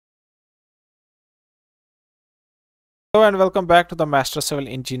Hello and welcome back to the Master Civil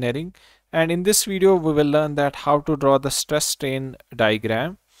Engineering, and in this video we will learn that how to draw the stress strain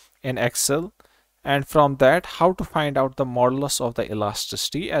diagram in Excel, and from that how to find out the modulus of the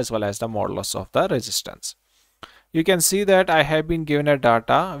elasticity as well as the modulus of the resistance. You can see that I have been given a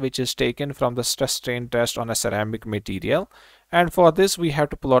data which is taken from the stress strain test on a ceramic material, and for this we have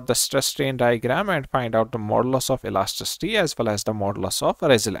to plot the stress strain diagram and find out the modulus of elasticity as well as the modulus of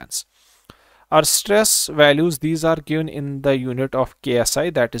resilience. Our stress values, these are given in the unit of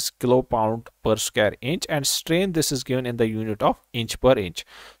KSI, that is kilo-pound per square inch, and strain, this is given in the unit of inch per inch.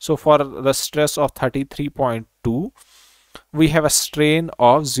 So for the stress of 33.2, we have a strain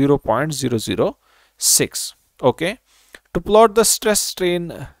of 0.006. Okay. To plot the stress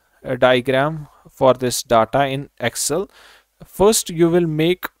strain diagram for this data in Excel, first you will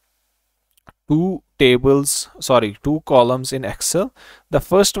make two columns in Excel. The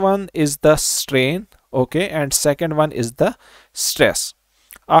first one is the strain, okay, and second one is the stress.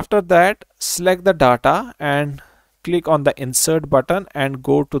 After that, select the data and click on the insert button and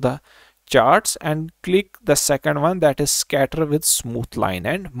go to the charts and click the second one, that is scatter with smooth line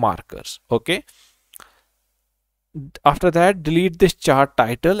and markers. Okay, after that delete this chart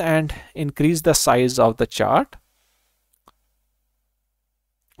title and increase the size of the chart.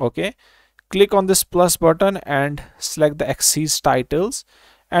 Okay, click on this plus button and select the axis titles,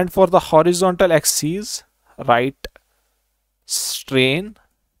 and for the horizontal axis write strain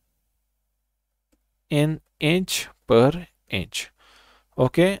in inch per inch.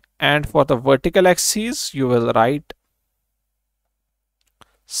 Okay, and for the vertical axis you will write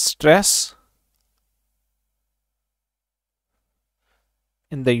stress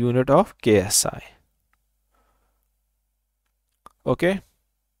in the unit of KSI. Okay,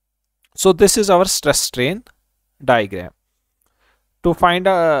 so this is our stress strain diagram. To find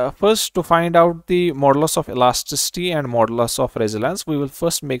first to find out the modulus of elasticity and modulus of resilience, we will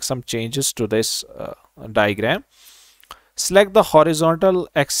first make some changes to this diagram. Select the horizontal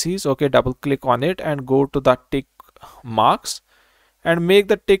axis, okay, double click on it and go to the tick marks and make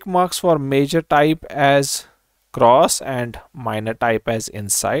the tick marks for major type as cross and minor type as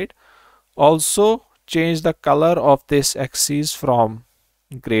inside. Also change the color of this axis from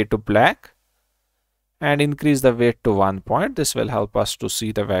gray to black and increase the weight to 1 point. This will help us to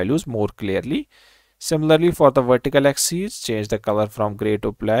see the values more clearly. Similarly, for the vertical axis, change the color from gray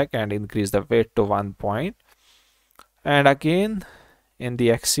to black and increase the weight to 1 point. And again, in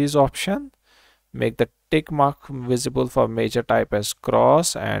the axis option, make the tick mark visible for major type as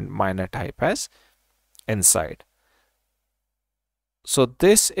cross and minor type as inside. So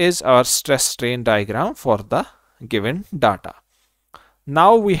this is our stress strain diagram for the given data.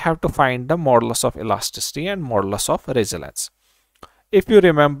 Now we have to find the modulus of elasticity and modulus of resilience. If you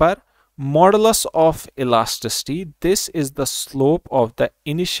remember, modulus of elasticity, this is the slope of the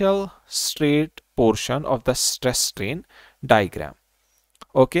initial straight portion of the stress strain diagram.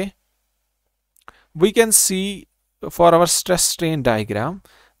 Okay, we can see for our stress strain diagram,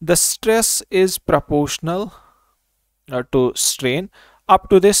 the stress is proportional to strain up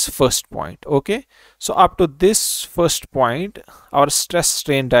to this first point. Okay, so up to this first point our stress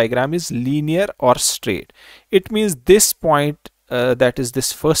strain diagram is linear or straight. It means this point, that is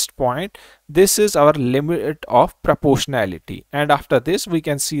this first point, this is our limit of proportionality, and after this we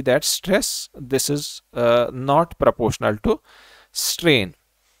can see that stress, this is not proportional to strain.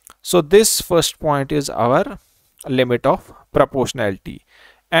 So this first point is our limit of proportionality,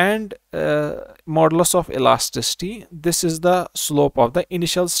 and modulus of elasticity, this is the slope of the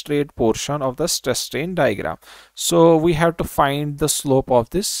initial straight portion of the stress strain diagram. So we have to find the slope of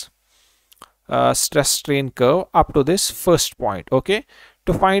this stress strain curve up to this first point. Okay,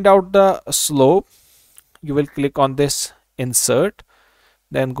 to find out the slope, you will click on this insert,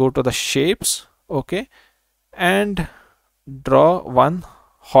 then go to the shapes, okay, and draw one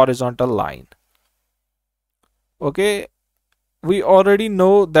horizontal line. Okay, we already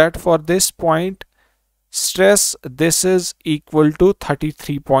know that for this point stress, this is equal to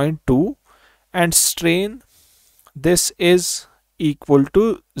 33.2, and strain, this is equal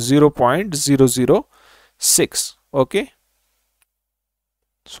to 0.006. okay,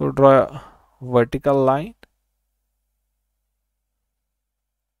 so draw a vertical line.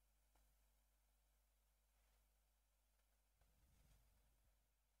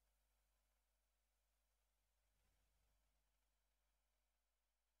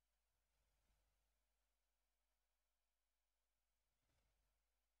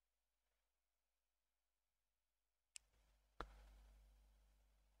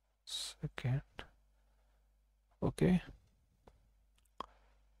 Second, okay,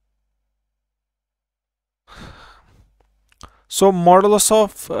 So modulus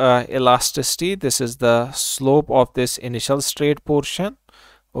of elasticity, this is the slope of this initial straight portion.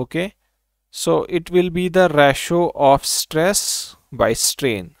 Okay, so it will be the ratio of stress by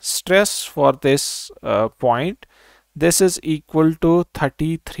strain. Stress for this point, this is equal to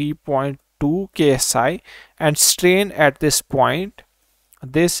 33.2 ksi, and strain at this point,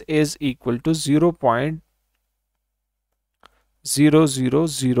 this is equal to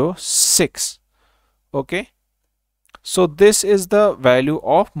 0.0006. Okay, so this is the value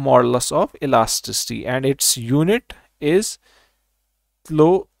of modulus of elasticity, and its unit is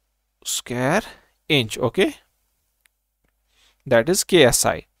kilo square inch. Okay, that is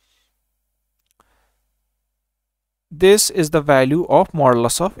ksi. This is the value of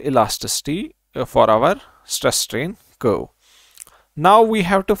modulus of elasticity for our stress strain curve. Now we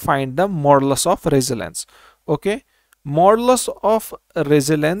have to find the modulus of resilience. Okay, modulus of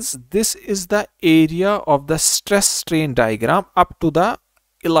resilience, this is the area of the stress strain diagram up to the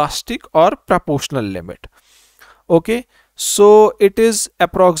elastic or proportional limit. Okay, so it is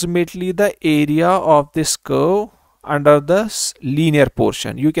approximately the area of this curve under the linear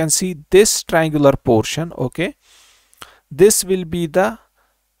portion. You can see this triangular portion. Okay, this will be the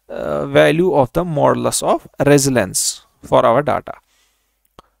value of the modulus of resilience for our data.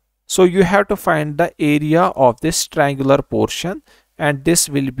 So you have to find the area of this triangular portion, and this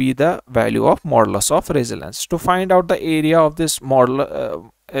will be the value of modulus of resilience. To find out the area of this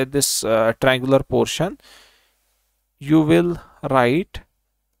triangular portion, you will write,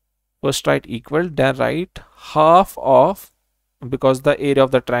 first write equal, then write half of, because the area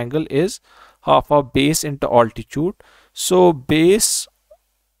of the triangle is half of base into altitude. So base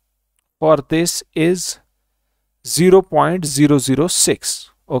for this is 0.006.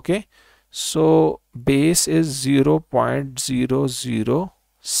 Okay, so base is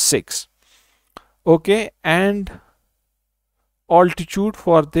 0.006. Okay, and altitude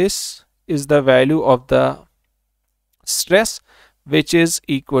for this is the value of the stress, which is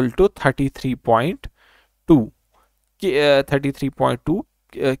equal to 33.2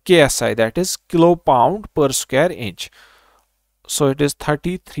 ksi, that is kilo pound per square inch. So it is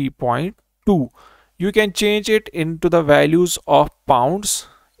 33.2. You can change it into the values of pounds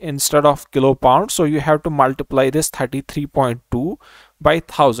instead of kilo pounds. So you have to multiply this 33.2 by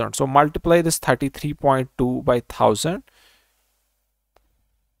 1000. So multiply this 33.2 by 1000,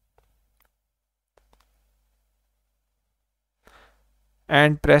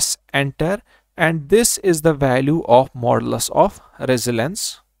 and press enter, and this is the value of modulus of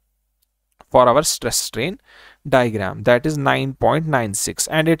resilience for our stress strain diagram, that is 9.96,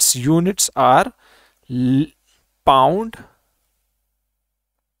 and its units are pound,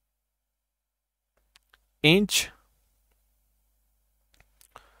 inch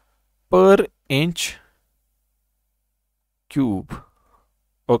per inch cube.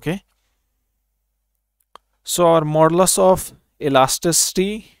 Okay, so our modulus of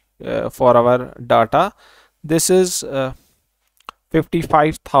elasticity for our data, this is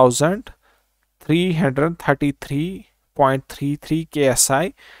 55,333.33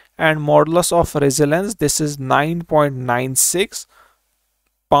 ksi, and modulus of resilience, this is 9.96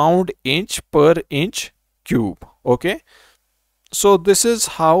 pound inch per inch cube. Okay, so this is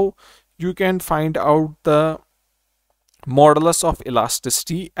how you can find out the modulus of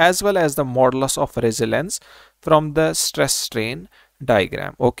elasticity as well as the modulus of resilience from the stress strain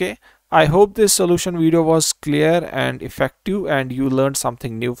diagram. Okay, I hope this solution video was clear and effective and you learned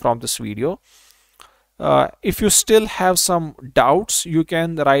something new from this video. If you still have some doubts, you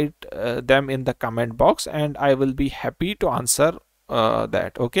can write them in the comment box and I will be happy to answer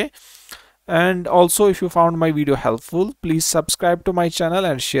that. Okay, and also if you found my video helpful, please subscribe to my channel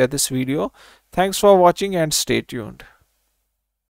and share this video. Thanks for watching and stay tuned.